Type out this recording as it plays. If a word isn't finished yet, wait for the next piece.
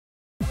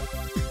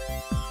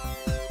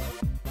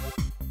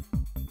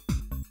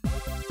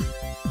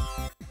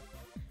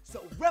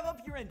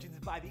your engines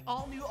and buy the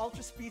all-new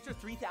Ultra Speedster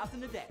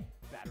 3000 today.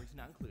 Batteries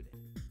not included.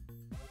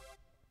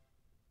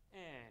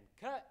 And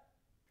cut.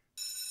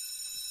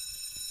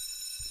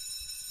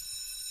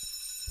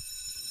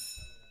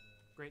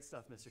 Great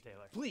stuff, Mr.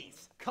 Taylor.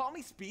 Please, call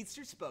me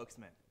Speedster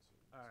Spokesman.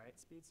 All right,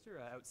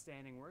 Speedster,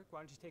 outstanding work.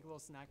 Why don't you take a little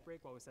snack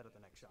break while we set up the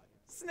next shot?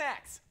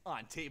 Snacks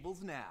on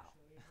tables now.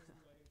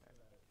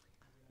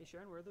 Hey,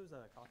 Sharon, where are those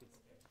coffees?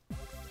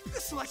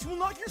 This selection will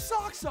knock your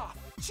socks off.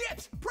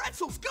 Chips,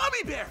 pretzels,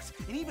 gummy bears,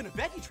 and even a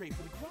veggie tray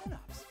for the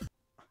grown-ups.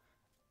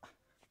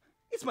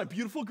 It's my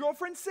beautiful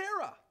girlfriend,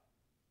 Sarah.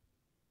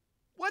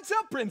 What's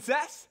up,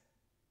 princess?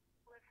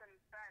 Listen,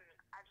 Ben,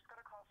 I just got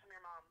a call from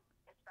your mom.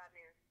 It's bad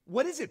news.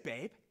 What is it,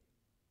 babe?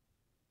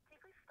 Can you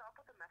please stop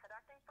with the method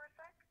acting for a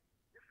sec?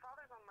 Your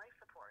father's on life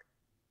support.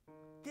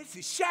 This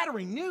is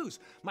shattering news.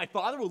 My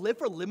father will live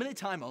for a limited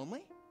time only?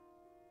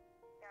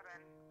 Yeah,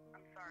 Ben,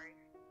 I'm sorry.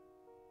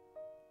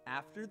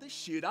 After the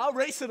shoot, I'll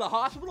race to the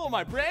hospital on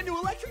my brand new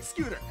electric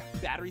scooter.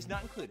 Batteries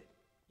not included.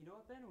 You know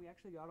what, Ben? We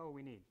actually got all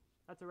we need.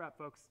 That's a wrap,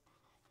 folks.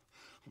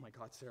 Oh my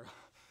God, Sarah.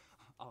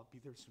 I'll be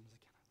there as soon as I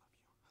can.